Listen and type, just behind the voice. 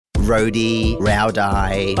Roadie,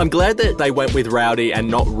 Rowdy. I'm glad that they went with Rowdy and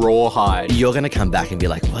not Rawhide. You're going to come back and be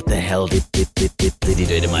like, what the hell did he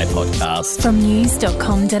do to my podcast? From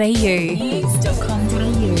news.com.au.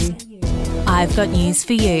 I've got news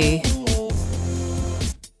for you.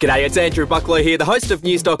 G'day, it's Andrew Bucklow here, the host of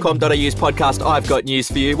news.com.au's podcast, I've Got News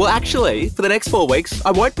for You. Well, actually, for the next 4 weeks,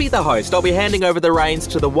 I won't be the host. I'll be handing over the reins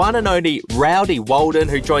to the one and only Rowdy Walden,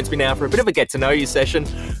 who joins me now for a bit of a get-to-know-you session.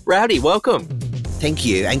 Rowdy, welcome. Thank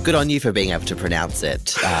you, and good on you for being able to pronounce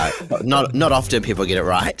it. Not often people get it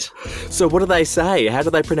right. So what do they say? How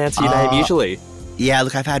do they pronounce your name usually? Yeah,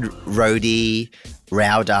 look, I've had Roadie,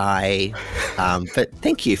 Rowdy, but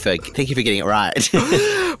thank you for getting it right.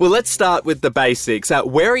 Well, let's start with the basics.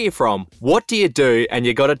 Where are you from? What do you do? And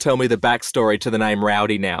you got to tell me the backstory to the name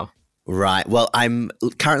Rowdy now. Right. Well, I'm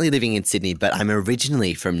currently living in Sydney, but I'm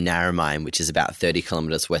originally from Narromine, which is about 30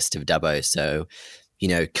 kilometres west of Dubbo. So,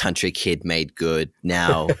 country kid made good.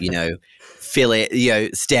 Now,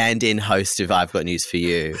 stand-in host of I've Got News for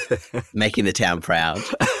You, making the town proud.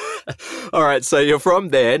 All right, so you're from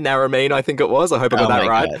there, Narromine, I think it was. I hope I got that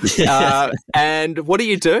right. And what do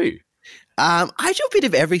you do? I do a bit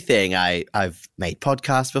of everything. I've made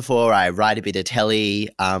podcasts before. I write a bit of telly.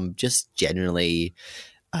 Just generally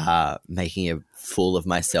making a fool of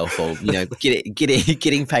myself, or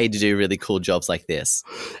getting paid to do really cool jobs like this.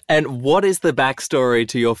 And what is the backstory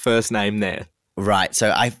to your first name there? Right.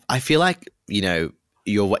 So I feel like you're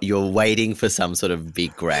waiting for some sort of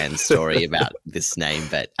big grand story about this name,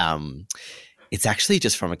 but it's actually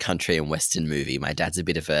just from a country and western movie. My dad's a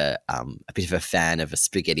bit of a fan of a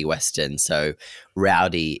spaghetti western, so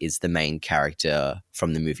Rowdy is the main character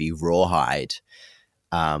from the movie Rawhide.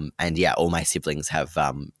 And yeah, all my siblings have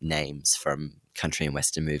names from country and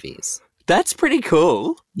western movies. That's pretty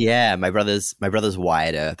cool. Yeah, my brother's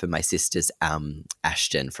Wyatt Earp and my sister's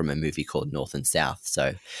Ashton from a movie called North and South.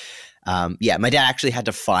 So my dad actually had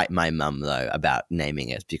to fight my mum, though, about naming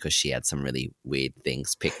it because she had some really weird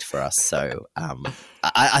things picked for us. So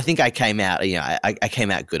I think I came out, I came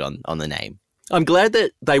out good on the name. I'm glad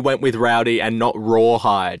that they went with Rowdy and not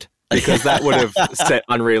Rawhide, because that would have set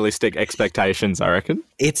unrealistic expectations, I reckon.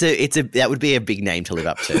 That would be a big name to live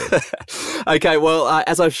up to. Okay, well,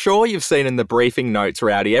 as I'm sure you've seen in the briefing notes,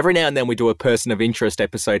 Rowdy, every now and then we do a person of interest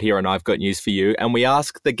episode here on I've Got News for You, and we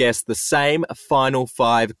ask the guests the same final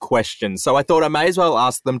 5 questions. So I thought I may as well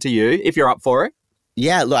ask them to you, if you're up for it.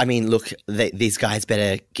 Yeah, look, these guys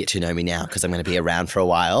better get to know me now because I'm going to be around for a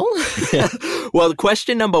while. Well,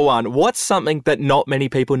 question number 1, what's something that not many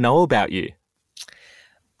people know about you?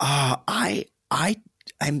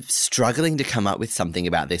 I'm struggling to come up with something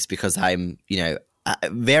about this because I'm,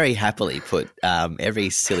 very happily put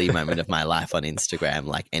every silly moment of my life on Instagram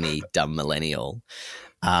like any dumb millennial.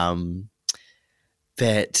 But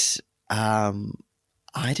I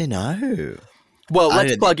don't know. Well,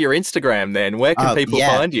 let's plug your Instagram then. Where can people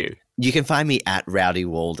find you? You can find me at Rowdy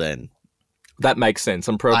Walden. That makes sense.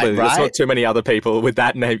 There's not too many other people with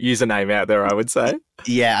that username out there, I would say.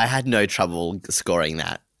 Yeah, I had no trouble scoring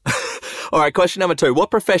that. All right, question number 2. What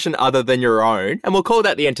profession other than your own, and we'll call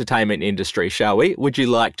that the entertainment industry, shall we, would you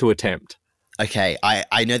like to attempt? Okay,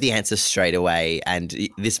 I know the answer straight away, and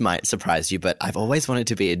this might surprise you, but I've always wanted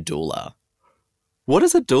to be a doula. What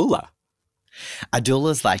is a doula? A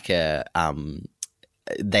doula is like they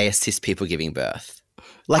assist people giving birth.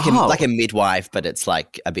 Like a midwife, but it's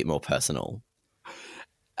like a bit more personal.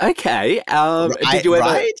 Okay. Did you ever?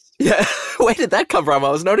 Right? Yeah. Where did that come from? I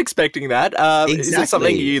was not expecting that. Exactly. Is it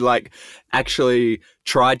something you actually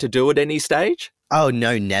tried to do at any stage? Oh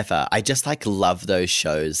no, never. I just love those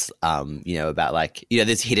shows. About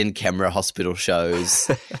there's hidden camera hospital shows.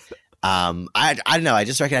 I don't know. I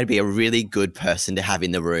just reckon I'd be a really good person to have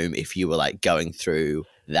in the room if you were going through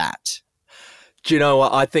that. Do you know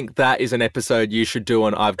what? I think that is an episode you should do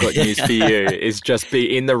on I've Got News for You, is just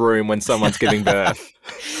be in the room when someone's giving birth.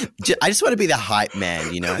 I just want to be the hype man,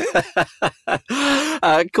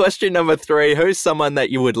 Question number 3. Who's someone that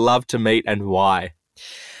you would love to meet and why?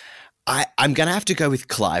 I'm going to have to go with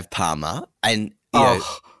Clive Palmer. And,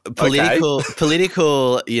 political,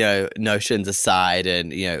 notions aside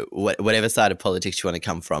and, whatever side of politics you want to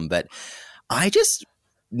come from. But I just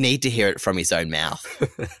need to hear it from his own mouth.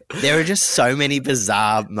 There are just so many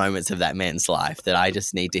bizarre moments of that man's life that I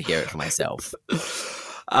just need to hear it for myself.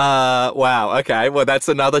 Wow. Okay. Well, that's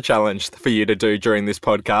another challenge for you to do during this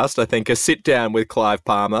podcast. I think a sit down with Clive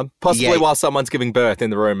Palmer, possibly while someone's giving birth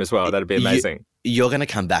in the room as well. That'd be amazing. You're going to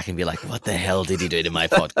come back and be like, what the hell did he do to my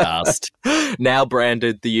podcast? Now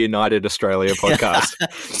branded the United Australia podcast.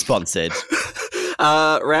 Sponsored.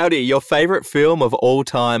 Rowdy, your favourite film of all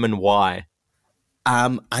time and why?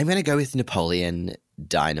 I'm going to go with Napoleon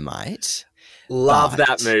Dynamite. Love But-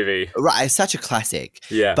 that movie. Right, it's such a classic.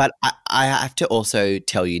 Yeah. But I have to also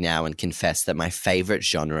tell you now and confess that my favorite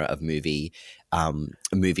genre of movies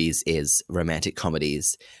is romantic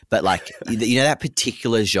comedies. But like, you know that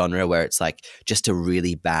particular genre where it's like just a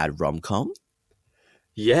really bad rom-com?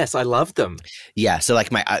 Yes, I love them. Yeah, so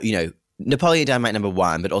like my, Napoleon Dynamite number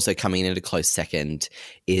 1, but also coming in at a close second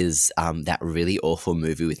is that really awful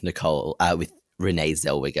movie with with Renee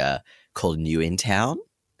Zellweger called New in Town.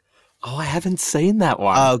 Oh, I haven't seen that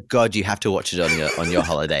one. Oh God, you have to watch it on your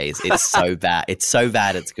holidays. It's so bad. It's so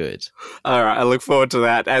bad. It's good. All right, I look forward to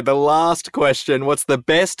that. And the last question, what's the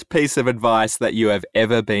best piece of advice that you have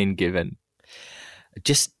ever been given?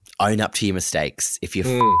 Just own up to your mistakes. If you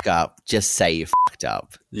fuck up, just say you fucked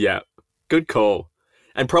up. Yeah, good call.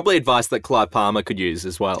 And probably advice that Clive Palmer could use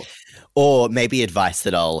as well. Or maybe advice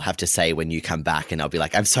that I'll have to say when you come back and I'll be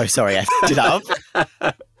like, I'm so sorry I fucked it up.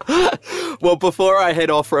 Well, before I head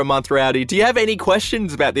off for a month, Rowdy, do you have any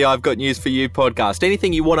questions about the I've Got News For You podcast?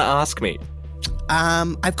 Anything you want to ask me?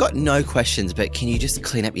 I've got no questions, but can you just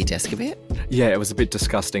clean up your desk a bit? Yeah, it was a bit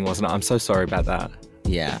disgusting, wasn't it? I'm so sorry about that.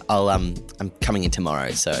 Yeah, I'm coming in tomorrow,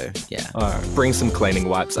 so yeah. All right, bring some cleaning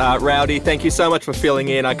wipes. Rowdy, thank you so much for filling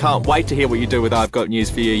in. I can't wait to hear what you do with I've Got News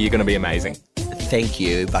For You. You're going to be amazing. Thank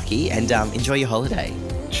you, Bucky, and enjoy your holiday.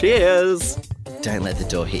 Cheers. Don't let the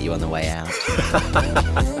door hit you on the way out.